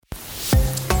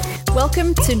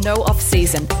Welcome to No Off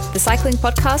Season, the cycling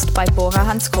podcast by Bora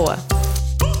Hansgrohe.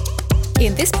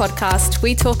 In this podcast,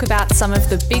 we talk about some of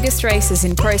the biggest races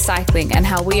in pro cycling and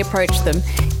how we approach them,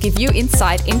 give you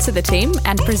insight into the team,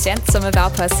 and present some of our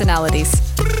personalities.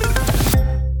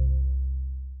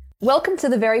 Welcome to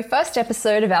the very first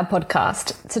episode of our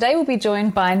podcast. Today we'll be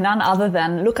joined by none other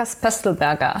than Lukas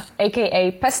Pöstlberger,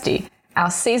 aka Pösti,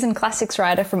 our season classics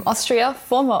rider from Austria,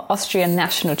 former Austrian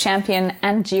national champion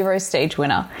and Giro stage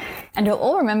winner. And you'll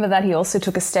all remember that he also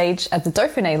took a stage at the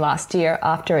Dauphiné last year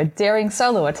after a daring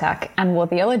solo attack and wore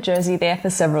the yellow jersey there for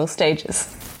several stages.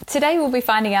 Today we'll be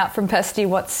finding out from Pösti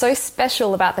what's so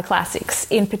special about the classics,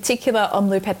 in particular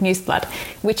Omloop Nieuwsblad,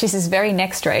 which is his very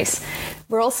next race.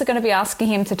 We're also going to be asking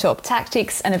him to talk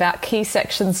tactics and about key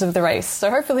sections of the race, so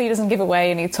hopefully he doesn't give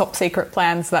away any top secret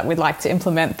plans that we'd like to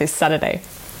implement this Saturday.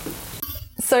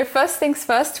 So first things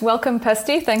first, welcome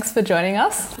Pösti, thanks for joining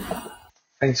us.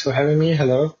 Thanks for having me,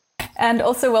 hello. And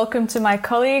also welcome to my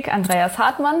colleague Andreas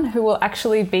Hartmann, who will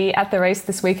actually be at the race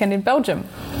this weekend in Belgium.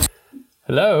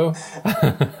 Hello.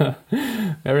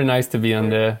 Very nice to be on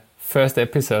the first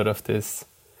episode of this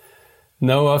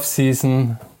No Off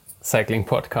Season cycling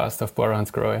podcast of Bora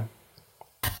Hansgrohe.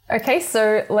 Okay,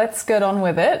 so let's get on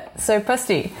with it. So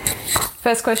Pösti,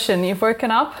 first question. You've woken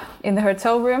up in the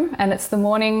hotel room and it's the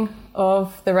morning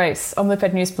of the race,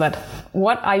 Omloop Nieuwsblad.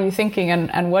 What are you thinking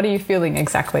and what are you feeling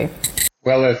exactly?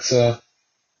 Well, it's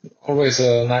always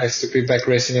nice to be back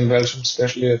racing in Belgium,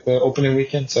 especially at the opening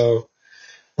weekend. So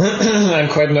I'm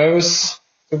quite nervous,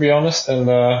 to be honest. And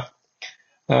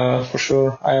for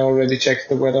sure, I already checked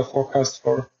the weather forecast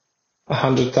for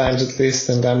 100 times at least.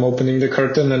 And I'm opening the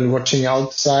curtain and watching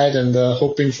outside and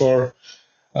hoping for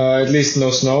at least no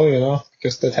snow,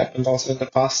 because that happened also in the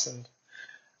past. And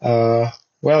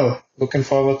well, looking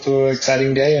forward to an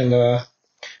exciting day and a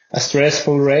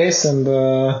stressful race and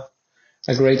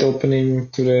a great opening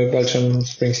to the Belgian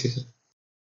spring season.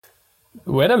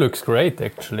 Weather looks great,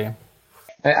 actually.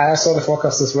 I saw the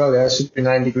forecast as well. Yeah, it should be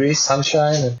 9 degrees,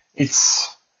 sunshine, and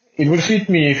it would fit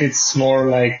me if it's more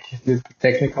like a little bit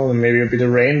technical and maybe a bit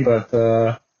of rain, but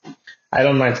I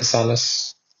don't mind the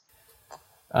sunness.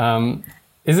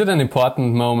 Is it an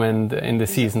important moment in the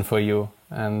season for you?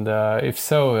 And if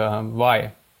so,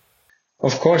 why?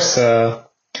 Of course,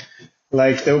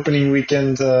 like the opening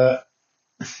weekend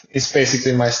is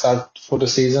basically my start for the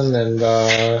season,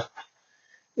 and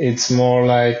it's more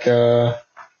like a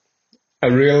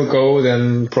real go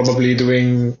than probably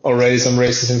doing already some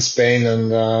races in Spain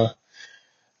and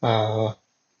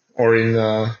or in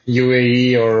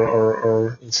UAE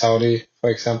or in Saudi, for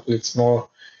example. It's more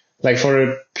like for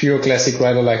a pure classic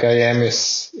rider like I am, it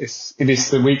is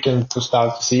the weekend to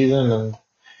start the season, and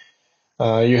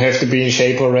you have to be in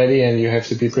shape already, and you have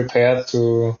to be prepared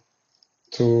to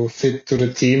fit to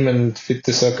the team and fit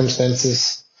the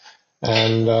circumstances.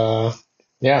 And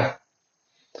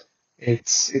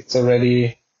it's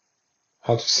already,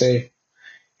 how to say,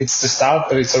 it's the start,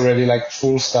 but it's already like a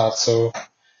full start. So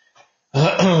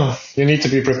you need to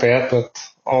be prepared, but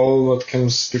all what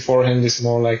comes beforehand is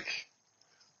more like,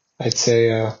 I'd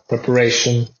say,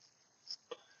 preparation.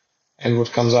 And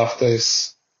what comes after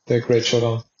is the great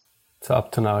showdown. So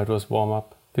up to now it was warm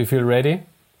up. Do you feel ready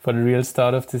for the real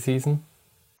start of the season?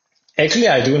 Actually,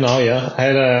 I do now, yeah. I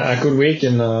had a good week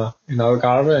in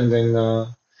Algarve and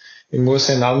in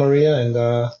Murcia and Almeria, and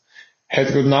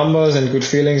had good numbers and good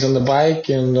feelings on the bike,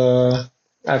 and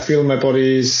I feel my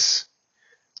body is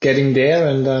getting there,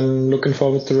 and I'm looking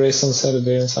forward to race on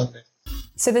Saturday and Sunday.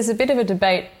 So there's a bit of a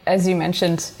debate, as you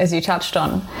mentioned, as you touched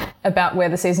on, about where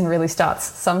the season really starts.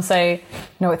 Some say,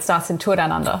 no, it starts in Tour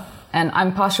Down Under. And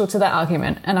I'm partial to that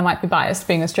argument, and I might be biased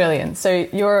being Australian. So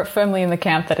you're firmly in the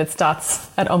camp that it starts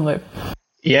at Omloop.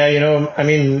 Yeah, I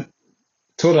mean,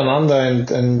 Tour Down Under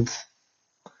and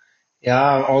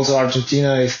also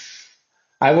Argentina.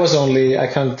 I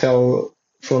can't tell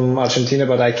from Argentina,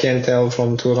 but I can tell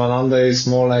from Tour Down Under is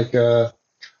more like a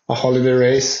holiday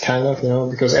race, kind of,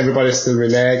 because everybody's still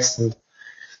relaxed. And,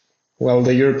 well,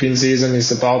 the European season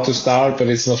is about to start, but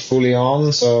it's not fully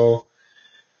on, so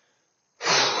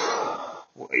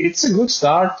it's a good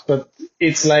start, but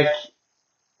it's like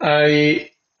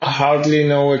I hardly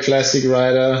know a classic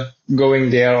rider going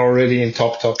there already in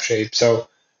top shape. So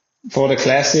for the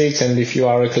classics, and if you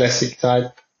are a classic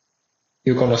type,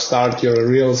 you're going to start your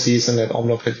real season at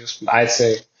Omloop Nieuwsblad. I'd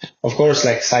say, of course,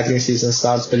 like cycling season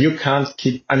starts, but you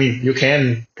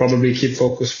can probably keep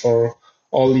focus for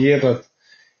all year, but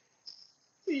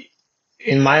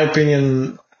in my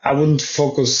opinion, I wouldn't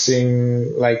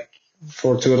focusing like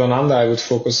for Tour Down Under. I would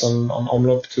focus on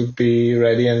Omloop to be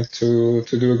ready and to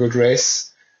do a good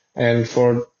race. And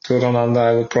for Tour Down Under,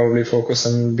 I would probably focus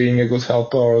on being a good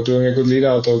helper or doing a good lead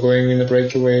out or going in a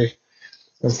breakaway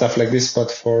and stuff like this.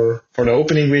 But for the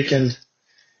opening weekend,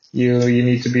 you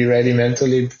need to be ready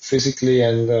mentally, physically,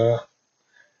 and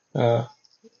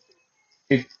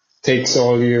it takes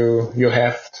all you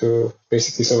have to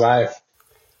basically survive.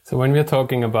 So when we're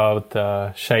talking about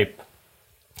shape,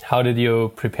 how did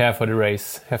you prepare for the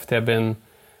race? Have there been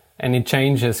any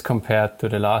changes compared to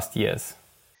the last years?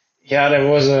 Yeah, there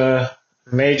was a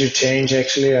major change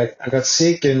actually. I got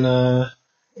sick in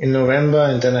November,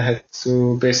 and then I had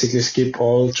to basically skip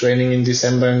all training in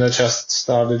December, and I just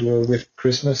started with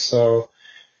Christmas. So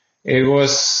it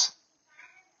was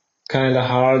kind of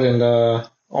hard and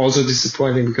also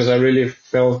disappointing because I really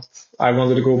felt I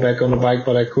wanted to go back on the bike,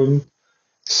 but I couldn't.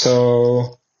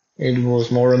 So it was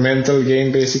more a mental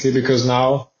game basically, because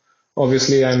now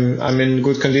obviously I'm in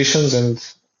good conditions and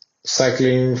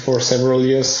cycling for several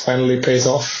years finally pays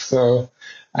off. So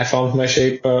I found my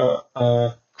shape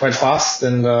quite fast,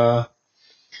 and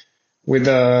with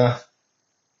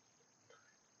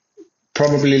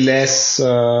probably less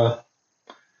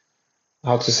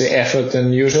effort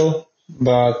than usual,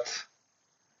 but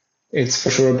it's for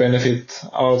sure a benefit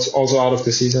also out of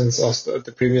the seasons, of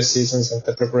the previous seasons and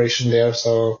the preparation there.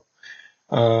 So,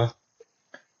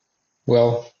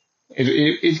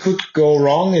 it could go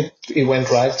wrong. It went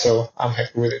right, so I'm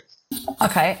happy with it.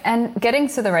 Okay, and getting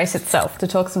to the race itself, to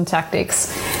talk some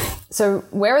tactics. So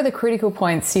where are the critical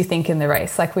points you think in the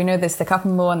race? Like, we know there's the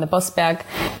Kappenmoor and the Pöstlberger.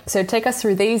 So take us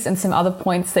through these and some other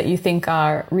points that you think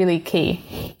are really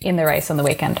key in the race on the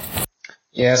weekend.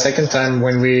 Yeah, second time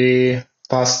when we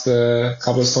pass the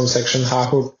cobblestone section,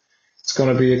 Haarhoek, it's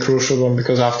going to be a crucial one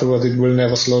because afterward it will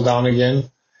never slow down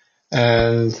again.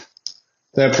 And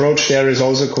the approach there is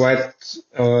also quite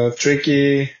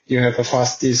tricky. You have a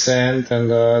fast descent and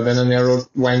then a narrow,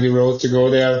 windy road to go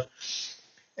there.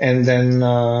 And then,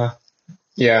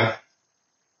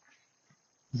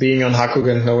 being on Haarhoek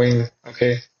and knowing,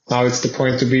 okay, now it's the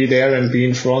point to be there and be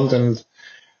in front and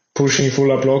pushing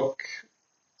full block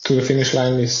to the finish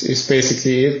line is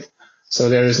basically it. So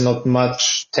there is not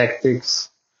much tactics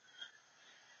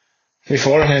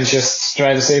beforehand. Just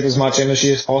try to save as much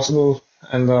energy as possible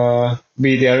and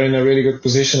be there in a really good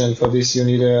position. And for this, you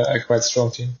need a quite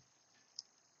strong team.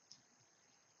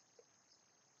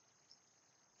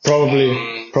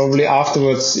 Probably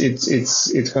afterwards,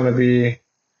 it's gonna be,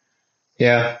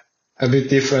 a bit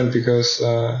different because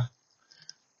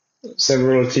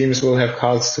several teams will have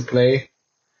cards to play.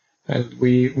 And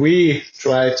we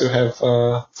try to have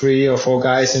 3 or 4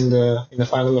 guys in the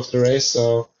final of the race,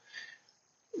 so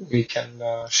we can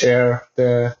share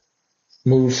the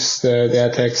moves, the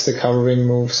attacks, the covering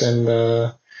moves, and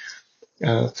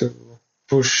to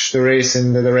push the race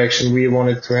in the direction we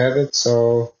wanted to have it.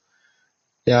 So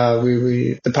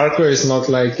the parkour is not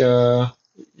like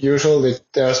usual.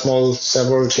 There are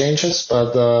several changes,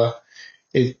 but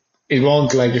it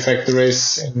won't like affect the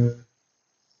race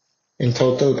in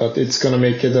total, but it's going to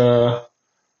make it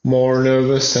more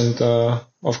nervous and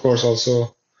of course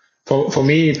also for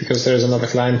me, because there's another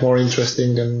climb, more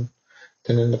interesting than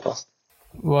in the past.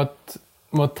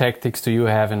 What tactics do you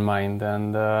have in mind,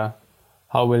 and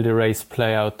how will the race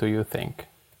play out, do you think?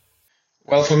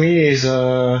 Well, for me is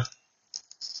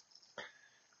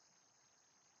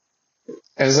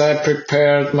as I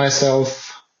prepared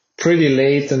myself pretty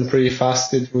late and pretty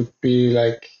fast, it would be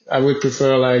like I would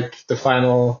prefer like the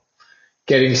final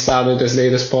getting started as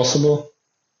late as possible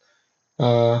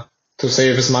to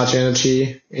save as much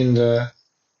energy in the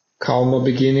calmer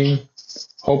beginning,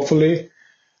 hopefully.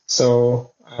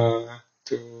 So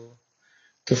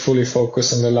to fully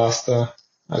focus on the last,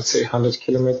 I'd say 100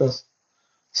 kilometers.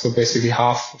 So basically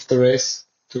half of the race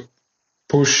to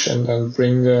push and then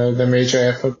bring the major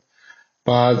effort.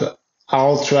 But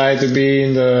I'll try to be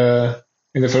in the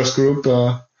first group,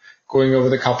 going over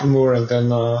the Kappenmoor and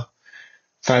then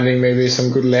finding maybe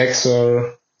some good legs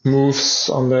or moves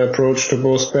on the approach to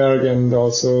Pöstlberger and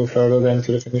also further then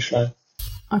to the finish line.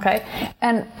 Okay.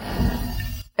 And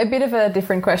a bit of a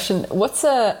different question. What's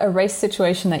a race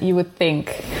situation that you would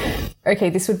think, okay,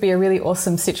 this would be a really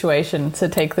awesome situation to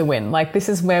take the win? Like, this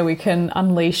is where we can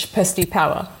unleash Pösti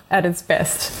power at its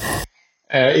best.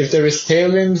 If there is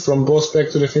tailwind from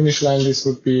Pöstlberger to the finish line, this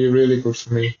would be really good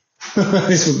for me.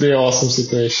 This would be an awesome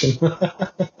situation.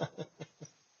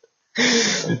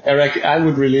 I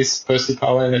would release Pösti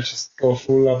power and just go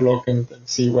full block and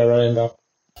see where I end up.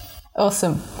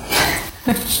 Awesome.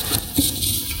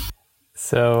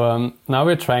 So now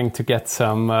we're trying to get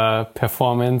some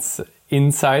performance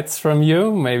insights from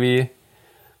you. Maybe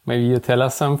you tell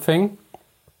us something.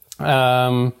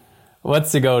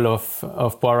 what's the goal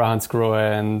of Bora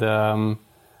Hansgrohe, and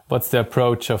what's the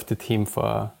approach of the team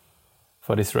for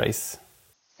this race?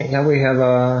 Yeah, we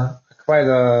have quite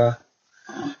a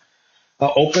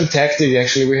open tactic.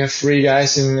 Actually, we have 3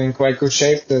 guys in quite good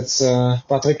shape. That's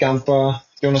Patrick Gamper,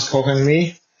 Jonas Koch, and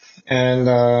me. And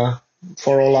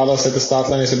for all others at the start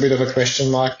line is a bit of a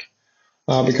question mark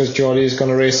because Jordi is going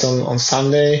to race on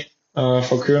Sunday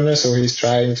for Kuurne, so he's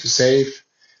trying to save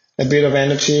a bit of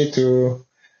energy to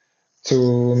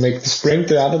make the sprint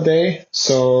the other day.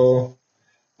 So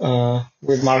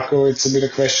with Marco, it's a bit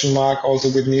of question mark. Also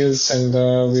with Niels and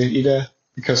with Ida,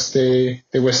 because they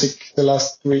were sick the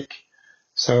last week,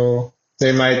 so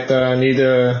they might need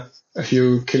a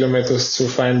few kilometers to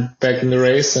find back in the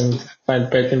race and find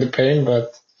back in the pain.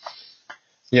 But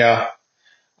yeah,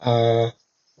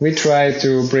 we try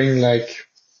to bring like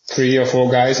 3 or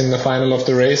 4 guys in the final of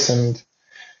the race, and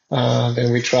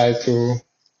then we try to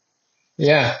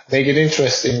make it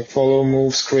interesting, follow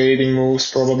moves, creating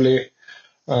moves, probably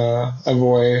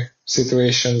avoid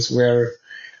situations where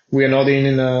we are not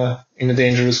in a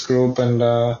dangerous group, and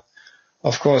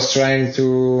of course trying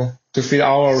to fit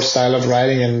our style of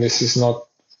riding. And this is not,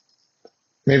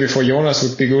 maybe for Jonas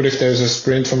would be good if there's a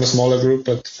sprint from a smaller group,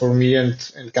 but for me and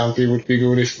Gampi would be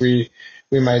good if we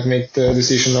might make the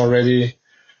decision already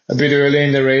a bit early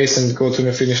in the race and go to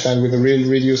the finish line with a real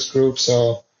reduced group.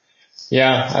 So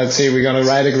yeah, I'd say we're gonna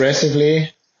ride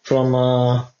aggressively from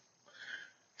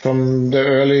the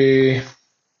early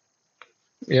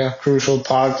crucial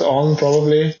part on,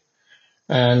 probably,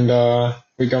 and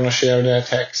we're gonna share the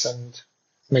attacks and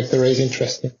make the race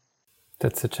interesting.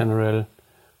 That's a general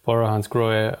Bora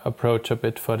Hansgrohe approach a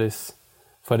bit for this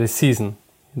season,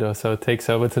 so it takes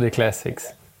over to the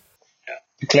classics.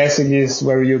 The classic is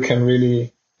where you can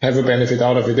really have a benefit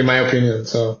out of it, in my opinion.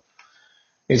 So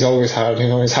it's always hard,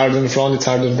 it's hard in the front, it's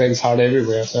hard in the back, it's hard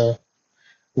everywhere. So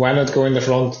why not go in the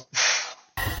front?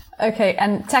 Okay,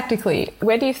 and tactically,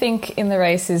 where do you think in the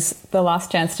race is the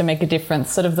last chance to make a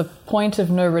difference? Sort of the point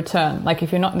of no return. Like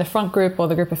if you're not in the front group or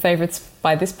the group of favourites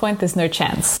by this point, there's no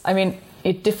chance. I mean,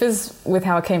 it differs with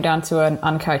how it came down to an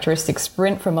uncharacteristic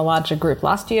sprint from a larger group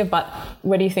last year, but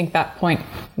where do you think that point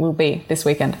will be this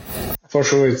weekend? For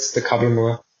sure, it's the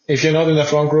Kabelmoor. If you're not in the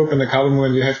front group in the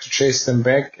Kabelmoor, you have to chase them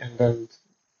back and then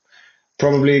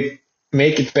probably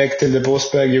make it back till the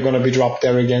Pöstlberger, you're going to be dropped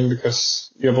there again because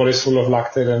your body's full of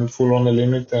lactate and full on the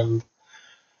limit. And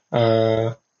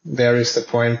there is the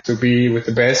point to be with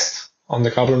the best on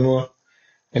the Kabelmoor.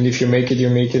 And if you make it, you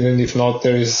make it. And if not,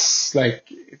 there is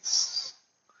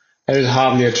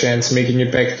hardly a chance making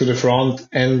it back to the front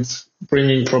and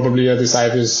bringing probably a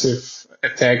decisive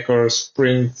attack or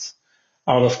sprint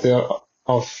out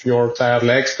of your tired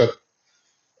legs. But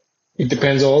it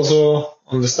depends also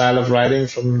on the style of riding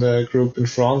from the group in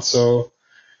front. So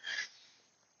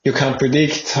you can't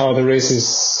predict how the race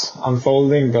is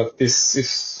unfolding, but this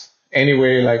is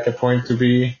anyway like a point to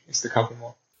be is the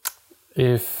Kabelmoor.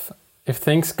 If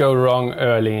things go wrong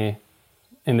early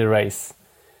in the race,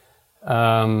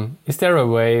 is there a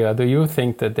way, or do you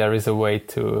think that there is a way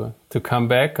to come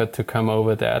back or to come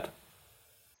over that?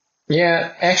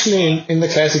 Yeah, actually in the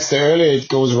classics, the earlier it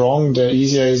goes wrong, the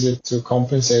easier is it to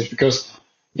compensate, because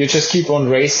you just keep on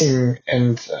racing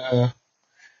and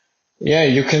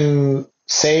you can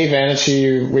save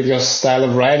energy with your style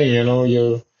of riding,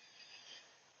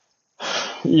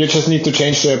 you just need to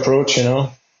change the approach,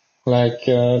 like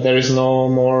there is no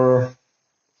more,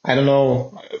 I don't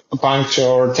know, a puncture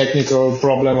or technical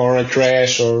problem or a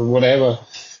crash or whatever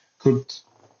could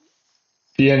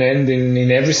be an end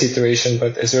in every situation,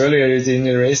 but as earlier it is in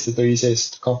the race, the easier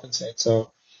is to compensate.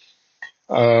 So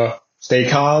stay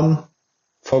calm,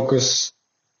 focus,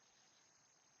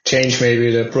 change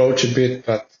maybe the approach a bit,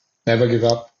 but never give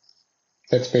up.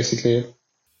 That's basically it.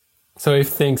 So if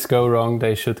things go wrong,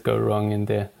 they should go wrong in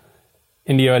the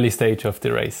early stage of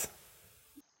the race.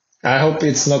 I hope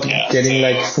it's not getting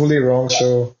like fully wrong,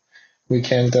 so we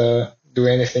can't do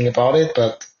anything about it.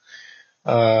 But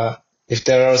if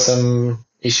there are some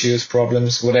issues,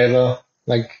 problems, whatever,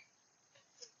 like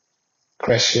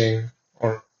crashing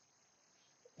or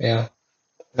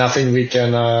nothing we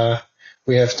can.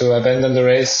 We have to abandon the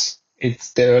race.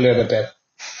 It's the earlier the better.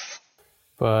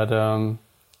 But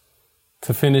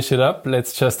to finish it up,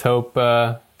 let's just hope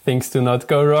things do not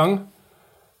go wrong.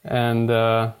 And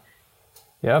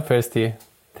Pösti,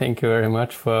 thank you very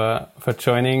much for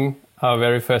joining our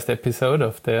very first episode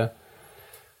of the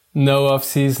No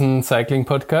Off-Season Cycling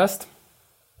Podcast.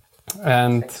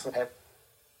 And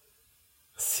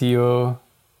see you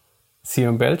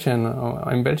in Belgium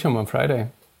on Friday.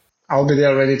 I'll be there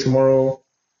already tomorrow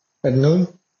at noon.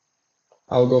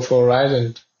 I'll go for a ride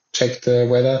and check the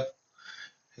weather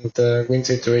and the wind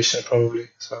situation probably.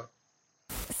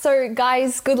 So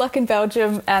guys, good luck in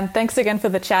Belgium, and thanks again for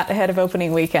the chat ahead of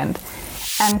opening weekend.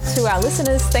 And to our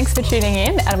listeners, thanks for tuning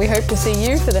in, and we hope to see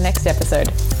you for the next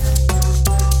episode.